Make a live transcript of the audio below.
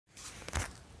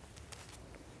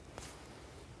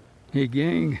Hey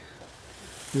gang,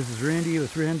 this is Randy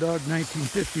with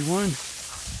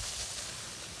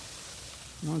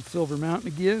Randog1951 on Silver Mountain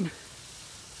again.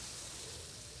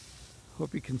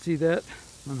 Hope you can see that.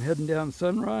 I'm heading down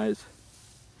Sunrise.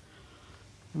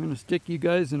 I'm going to stick you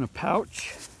guys in a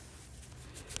pouch,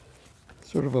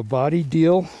 sort of a body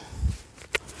deal.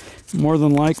 More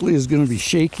than likely is going to be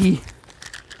shaky,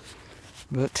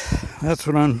 but that's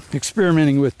what I'm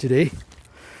experimenting with today.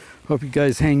 Hope you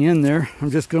guys hang in there.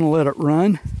 I'm just going to let it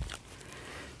run.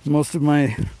 Most of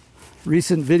my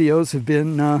recent videos have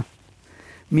been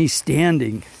me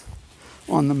standing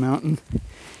on the mountain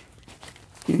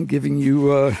and giving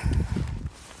you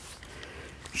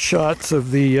shots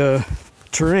of the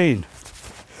terrain.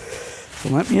 So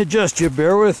let me adjust you,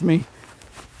 bear with me.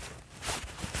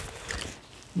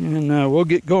 And we'll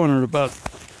get going in about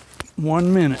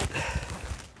 1 minute.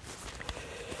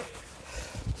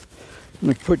 I'm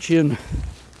going to put you in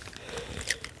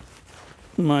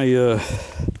my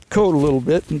coat a little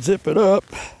bit and zip it up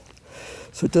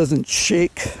so it doesn't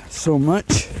shake so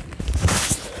much,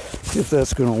 if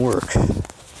that's going to work.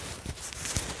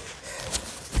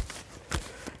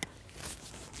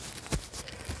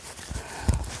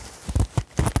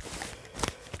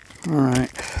 All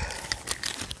right.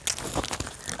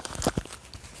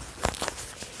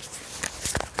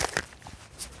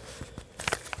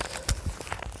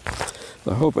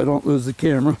 I hope I don't lose the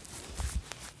camera.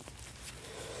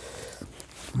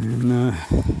 And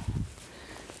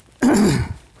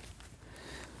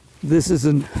this is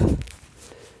an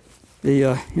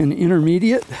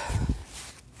intermediate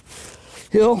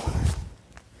hill.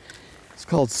 It's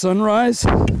called Sunrise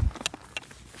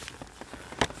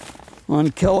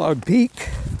on Kellogg Peak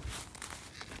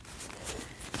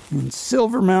in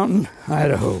Silver Mountain,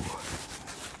 Idaho.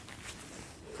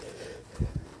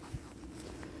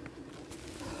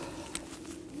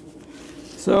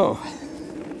 So,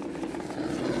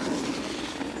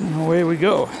 and away we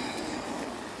go.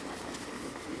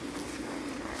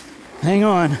 Hang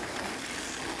on.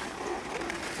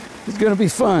 It's going to be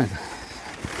fun.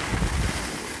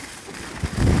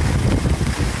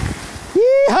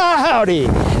 Yee-haw, howdy!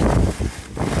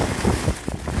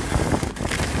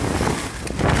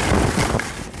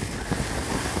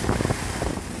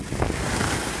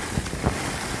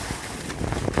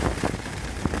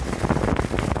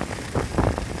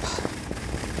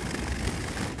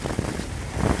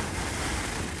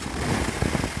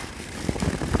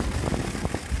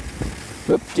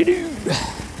 Whoop-de-doo.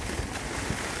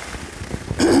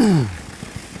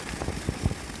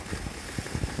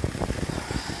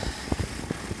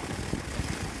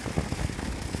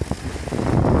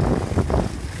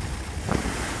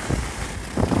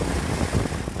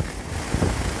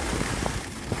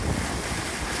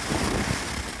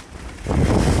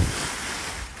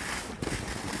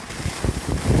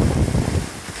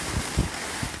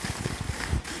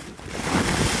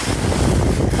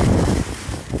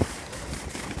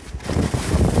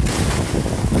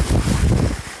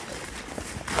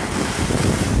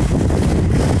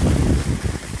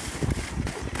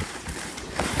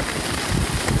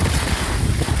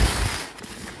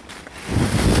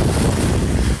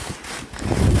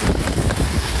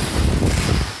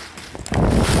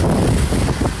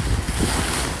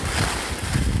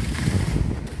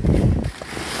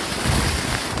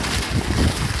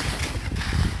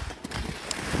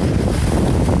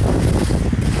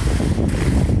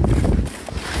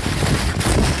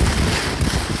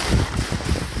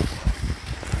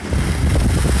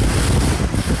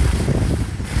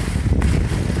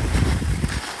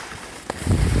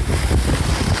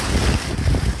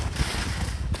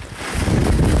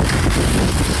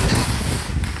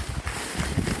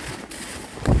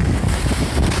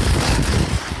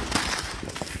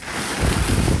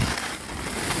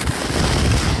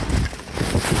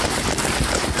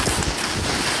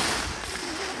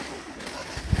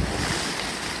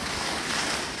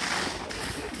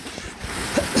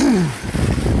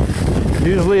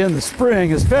 Usually in the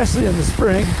spring, especially in the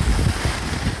spring,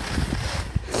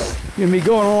 you're going to be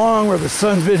going along where the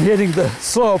sun's been hitting the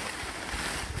slope.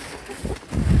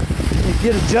 You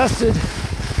get adjusted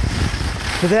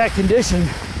to that condition,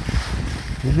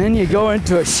 and then you go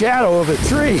into a shadow of a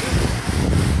tree,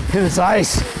 and it's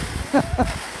ice.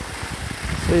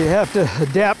 So you have to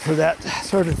adapt for that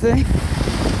sort of thing.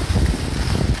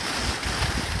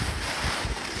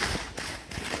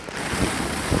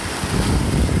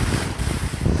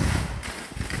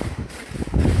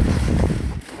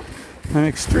 I'm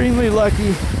extremely lucky.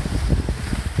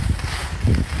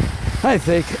 I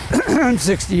think I'm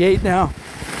 68 now,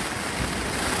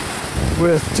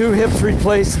 with 2 hips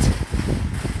replaced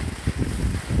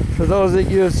For those that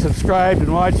you have subscribed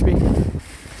and watched me,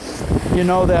 you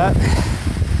know that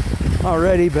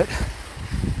already, but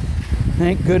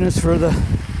thank goodness for the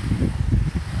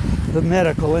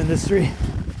medical industry,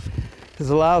 because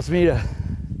it allows me to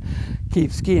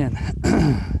keep skiing.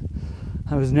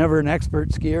 I was never an expert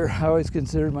skier. I always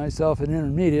considered myself an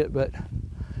intermediate, but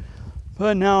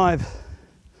now I've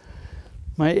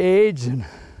my age and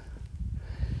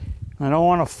I don't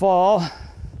want to fall.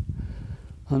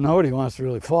 Well, nobody wants to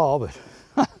really fall, but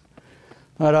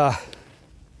I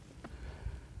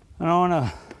don't want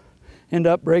to end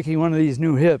up breaking one of these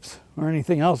new hips or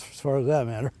anything else as far as that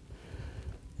matter.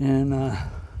 And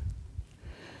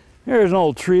here's an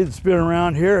old tree that's been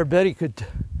around here. I bet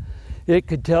it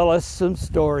could tell us some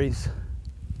stories.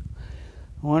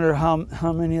 I wonder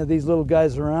how many of these little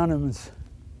guys around him is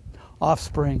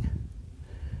offspring.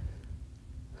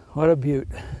 What a beaut.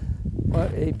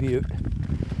 What a beaut.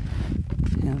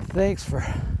 And thanks for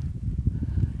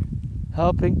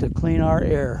helping to clean our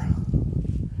air.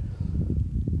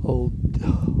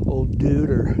 Old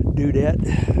dude or dudette.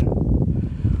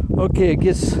 Okay, it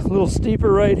gets a little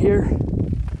steeper right here.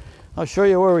 I'll show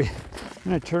you where I'm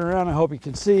going to turn around. I hope you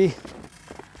can see.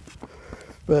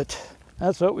 But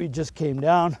that's what we just came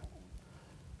down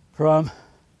from.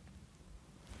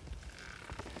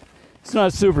 It's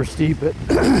not super steep, but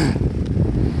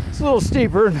it's a little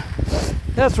steeper. And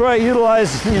that's where I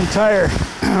utilize the entire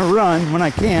run when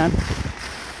I can.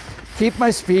 Keep my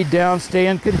speed down, stay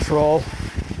in control,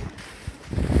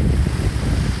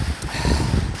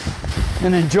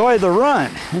 and enjoy the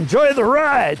run. Enjoy the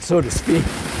ride, so to speak.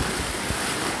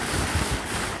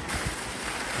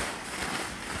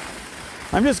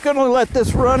 I'm just going to let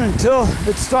this run until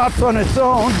it stops on its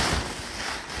own.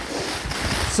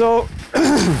 So,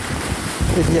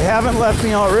 if you haven't left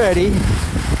me already,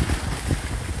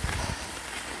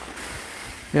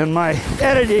 and my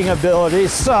editing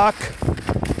abilities suck,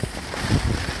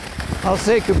 I'll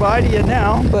say goodbye to you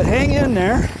now, but hang in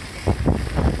there.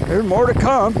 There's more to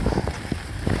come.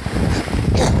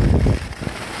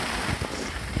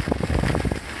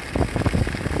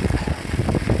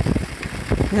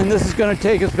 And this is going to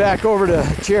take us back over to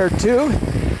chair 2.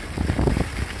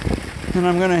 And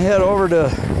I'm going to head over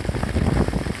to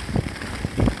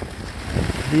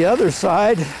the other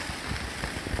side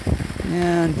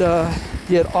and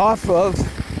get off of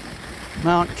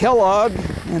Mount Kellogg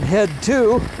and head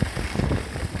to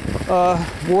the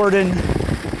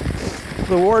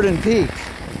Warden Peak,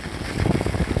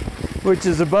 which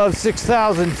is above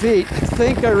 6,000 feet. I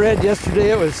think I read yesterday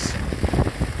it was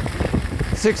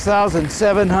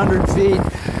 6,700 feet,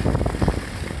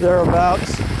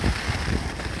 thereabouts.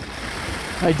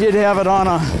 I did have it on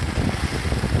a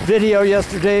video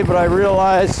yesterday, but I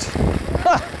realized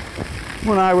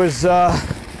when I was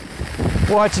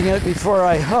watching it before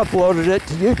I uploaded it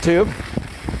to YouTube,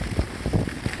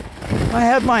 I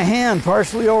had my hand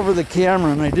partially over the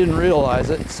camera and I didn't realize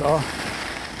it. So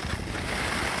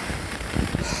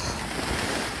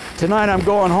tonight I'm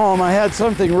going home. I had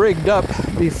something rigged up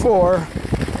before.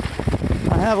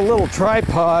 I have a little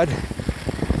tripod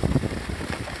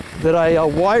that I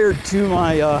wired to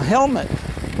my helmet.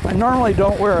 I normally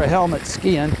don't wear a helmet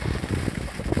skiing.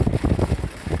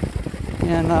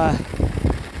 And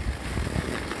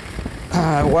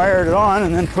I wired it on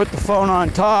and then put the phone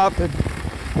on top. And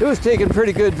it was taking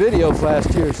pretty good videos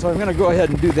last year, so I'm going to go ahead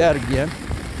and do that again.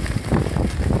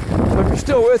 So if you're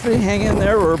still with me, hang in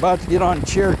there. We're about to get on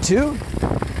chair 2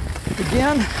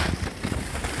 again.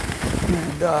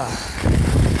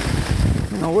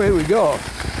 And away we go.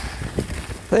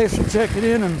 Thanks for checking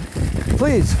in, and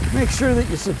please make sure that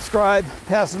you subscribe,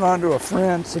 pass it on to a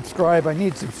friend, subscribe. I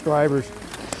need subscribers.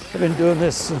 I've been doing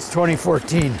this since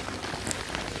 2014.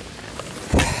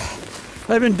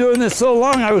 I've been doing this so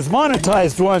long I was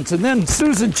monetized once, and then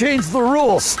Susan changed the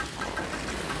rules.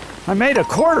 I made a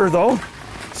quarter though,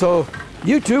 so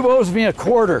YouTube owes me a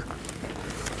quarter.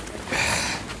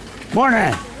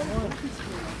 Morning.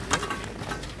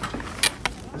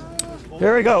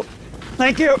 There we go.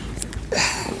 Thank you.